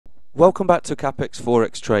Welcome back to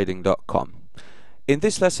CapexForexTrading.com. In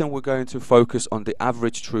this lesson we're going to focus on the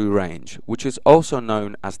average true range, which is also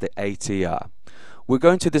known as the ATR. We're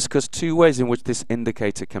going to discuss two ways in which this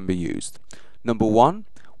indicator can be used. Number one,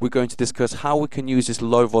 we're going to discuss how we can use these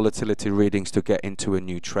low volatility readings to get into a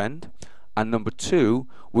new trend. And number two,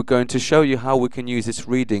 we're going to show you how we can use these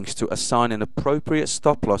readings to assign an appropriate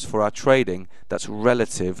stop loss for our trading that's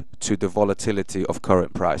relative to the volatility of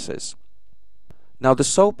current prices. Now, the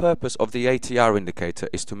sole purpose of the ATR indicator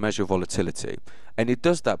is to measure volatility, and it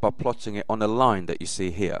does that by plotting it on a line that you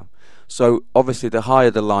see here. So obviously the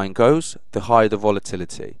higher the line goes, the higher the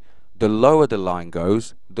volatility. The lower the line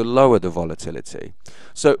goes, the lower the volatility.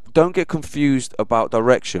 So don't get confused about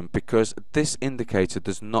direction, because this indicator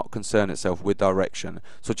does not concern itself with direction.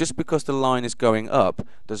 So just because the line is going up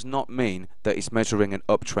does not mean that it's measuring an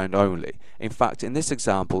uptrend only. In fact, in this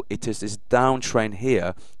example, it is this downtrend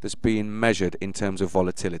here that's being measured in terms of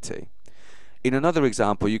volatility. In another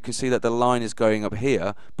example, you can see that the line is going up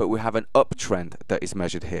here, but we have an uptrend that is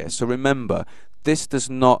measured here. So remember, this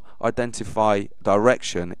does not identify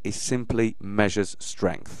direction, it simply measures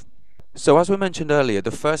strength. So as we mentioned earlier,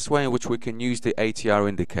 the first way in which we can use the ATR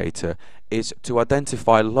indicator is to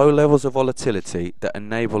identify low levels of volatility that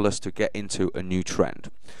enable us to get into a new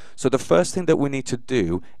trend. So the first thing that we need to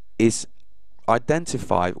do is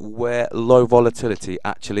identify where low volatility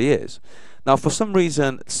actually is. Now, for some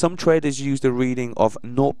reason, some traders use the reading of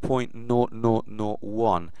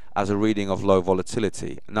 0.0001 as a reading of low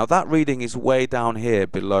volatility. Now, that reading is way down here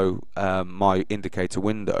below my indicator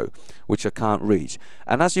window, which I can't reach.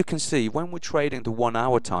 And as you can see, when we're trading the 1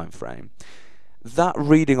 hour time frame, that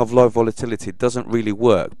reading of low volatility doesn't really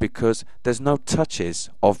work because there's no touches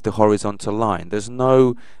of the horizontal line. There's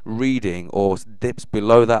no reading or dips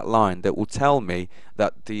below that line that will tell me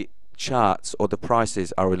that the charts or the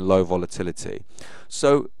prices are in low volatility.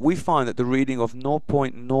 So we find that the reading of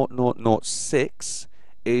 0.0006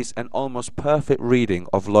 is an almost perfect reading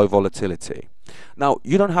of low volatility. Now,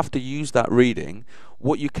 you don't have to use that reading.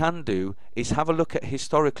 What you can do is have a look at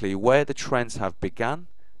historically where the trends have began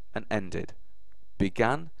and ended,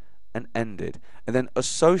 and then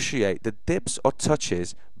associate the dips or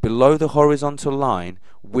touches below the horizontal line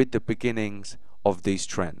with the beginnings of these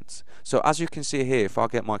trends. So as you can see here, if I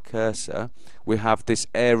get my cursor, we have this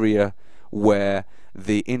area where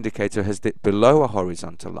the indicator has dipped below a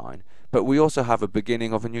horizontal line, but we also have a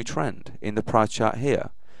beginning of a new trend in the price chart here.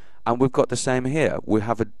 And we've got the same here. We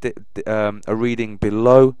have a reading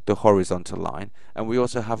below the horizontal line, and we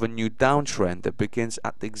also have a new downtrend that begins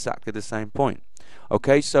at exactly the same point.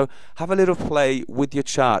 Okay, so have a little play with your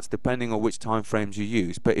charts depending on which time frames you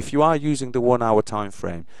use. But if you are using the 1 hour time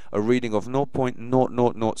frame, a reading of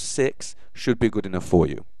 0.0006 should be good enough for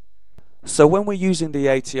you. So when we're using the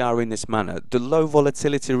ATR in this manner, the low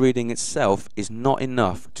volatility reading itself is not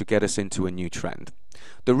enough to get us into a new trend.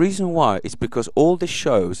 The reason why is because all this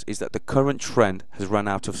shows is that the current trend has run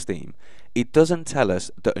out of steam. It doesn't tell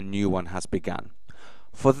us that a new one has begun.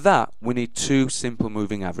 For that, we need two simple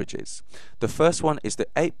moving averages. The first one is the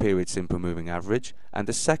 8-period simple moving average, and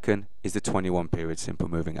the second is the 21-period simple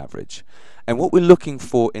moving average. And what we're looking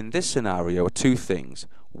for in this scenario are two things.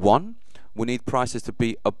 One, we need prices to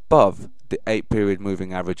be above the 8-period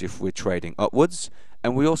moving average if we're trading upwards,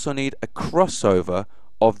 and we also need a crossover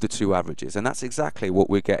of the two averages, and that's exactly what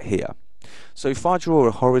we get here. So if I draw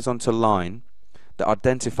a horizontal line that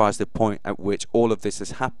identifies the point at which all of this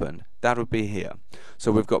has happened, that would be here.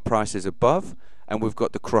 So we've got prices above and we've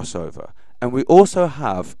got the crossover, and we also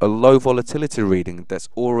have a low volatility reading that's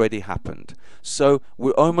already happened. So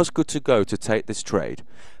we're almost good to go to take this trade.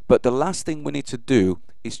 But the last thing we need to do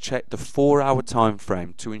is check the 4 hour time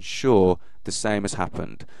frame to ensure the same has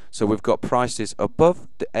happened. So we've got prices above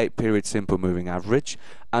the 8-period simple moving average,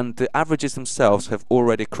 and the averages themselves have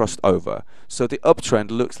already crossed over. So the uptrend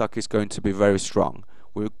looks like it's going to be very strong.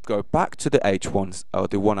 We'll go back to the H1 or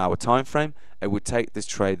the 1 hour time frame, and we'll take this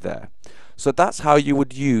trade there. So that's how you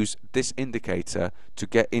would use this indicator to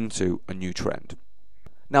get into a new trend.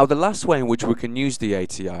 Now, the last way in which we can use the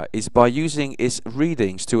ATR is by using its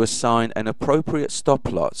readings to assign an appropriate stop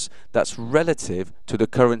loss that's relative to the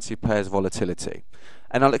currency pair's volatility.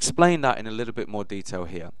 And I'll explain that in a little bit more detail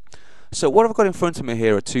here. So what I've got in front of me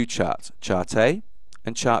here are two charts, chart A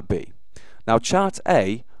and chart B. Now, chart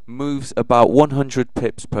A moves about 100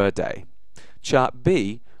 pips per day. Chart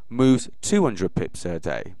B moves 200 pips per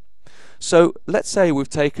day. So let's say we've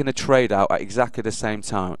taken a trade out at exactly the same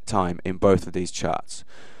time in both of these charts.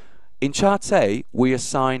 In chart A, we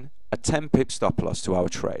assign a 10 pip stop loss to our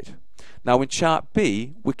trade. Now in chart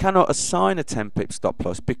B, we cannot assign a 10 pip stop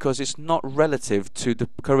loss because it's not relative to the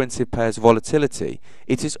currency pair's volatility.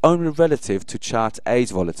 It is only relative to chart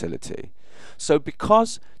A's volatility. So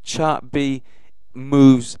because chart B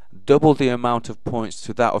moves double the amount of points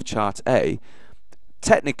to that of chart A,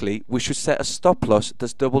 technically we should set a stop loss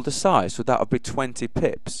that's double the size, so that would be 20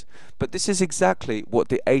 pips. But this is exactly what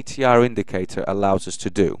the ATR indicator allows us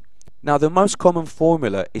to do. Now the most common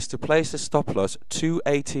formula is to place a stop loss 2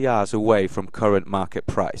 ATRs away from current market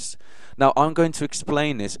price. Now I'm going to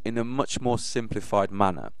explain this in a much more simplified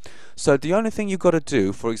manner. So the only thing you've got to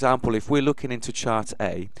do, for example, if we're looking into chart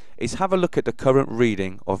A, is have a look at the current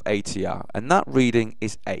reading of ATR, and that reading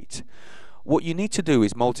is 8. What you need to do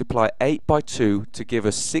is multiply 8 by 2 to give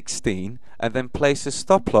us 16, and then place a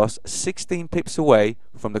stop loss 16 pips away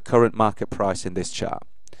from the current market price in this chart.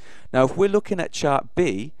 Now if we're looking at chart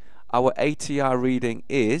B, our ATR reading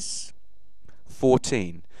is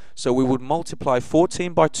 14. So we would multiply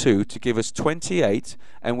 14 by 2 to give us 28,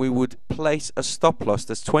 and we would place a stop loss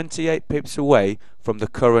that's 28 pips away from the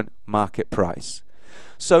current market price.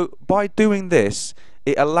 So by doing this,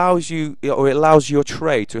 it allows you, or it allows your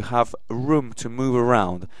trade to have room to move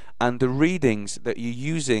around, and the readings that you're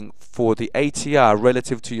using for the ATR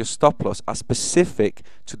relative to your stop loss are specific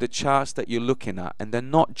to the charts that you're looking at, and they're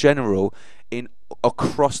not general in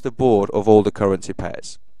across the board of all the currency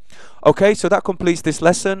pairs. Okay, so that completes this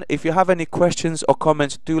lesson. If you have any questions or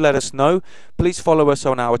comments, do let us know. Please follow us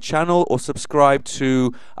on our channel or subscribe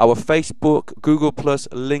to our Facebook, Google+,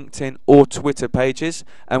 LinkedIn or Twitter pages,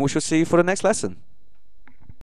 and we shall see you for the next lesson.